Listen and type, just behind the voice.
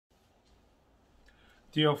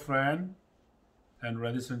Dear friend and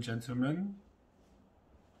ladies and gentlemen,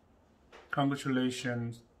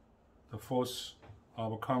 congratulations the fourth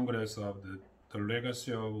of Congress of the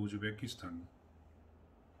legacy of Uzbekistan.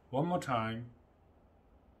 One more time,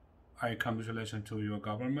 I congratulate to your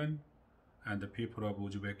government and the people of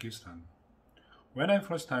Uzbekistan. When I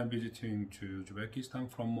first time visiting to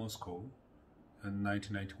Uzbekistan from Moscow in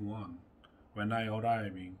 1991, when I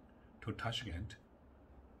arriving to Tashkent,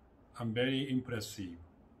 I'm very impressive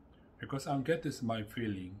because I get this my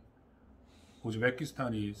feeling.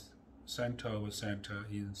 Uzbekistan is center of center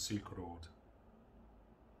in Silk Road,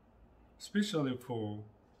 especially for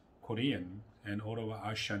Korean and all of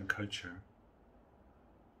Asian culture.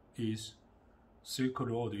 Silk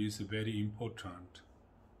Road is very important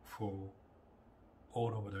for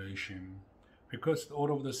all of the Asian, because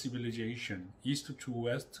all of the civilization, east to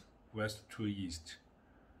west, west to east.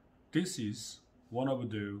 This is one of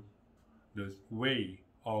the way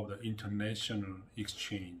of the international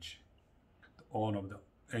exchange all of the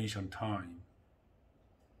ancient time.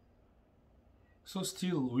 So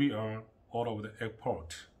still we are all over the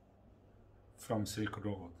airport from Silk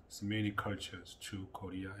Road, many cultures to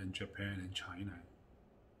Korea and Japan and China.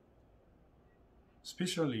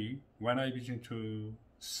 Especially when I visit to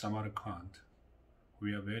Samarkand,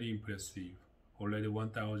 we are very impressive. Already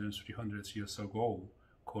 1,300 years ago,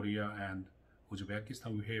 Korea and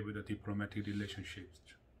Uzbekistan, we have the diplomatic relationships.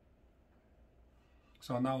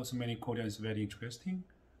 So now so many Koreans very interesting,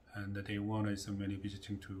 and they want so many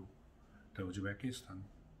visiting to the Uzbekistan.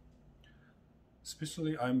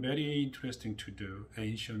 Especially I'm very interested to the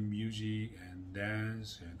ancient music and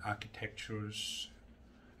dance and architectures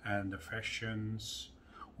and the fashions.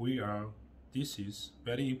 This is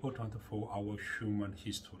very important for our human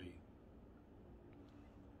history.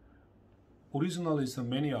 Originally, so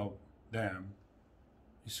many of them,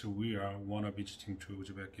 so we are want to visiting to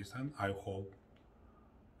Uzbekistan. I hope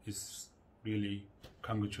it's really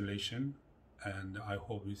congratulations, and I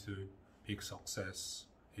hope it's a big success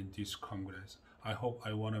in this Congress. I hope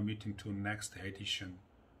I want to meeting to next edition,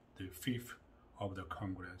 the 5th of the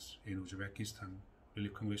Congress in Uzbekistan. Really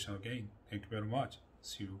congratulations again. Thank you very much.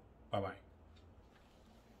 See you. Bye-bye.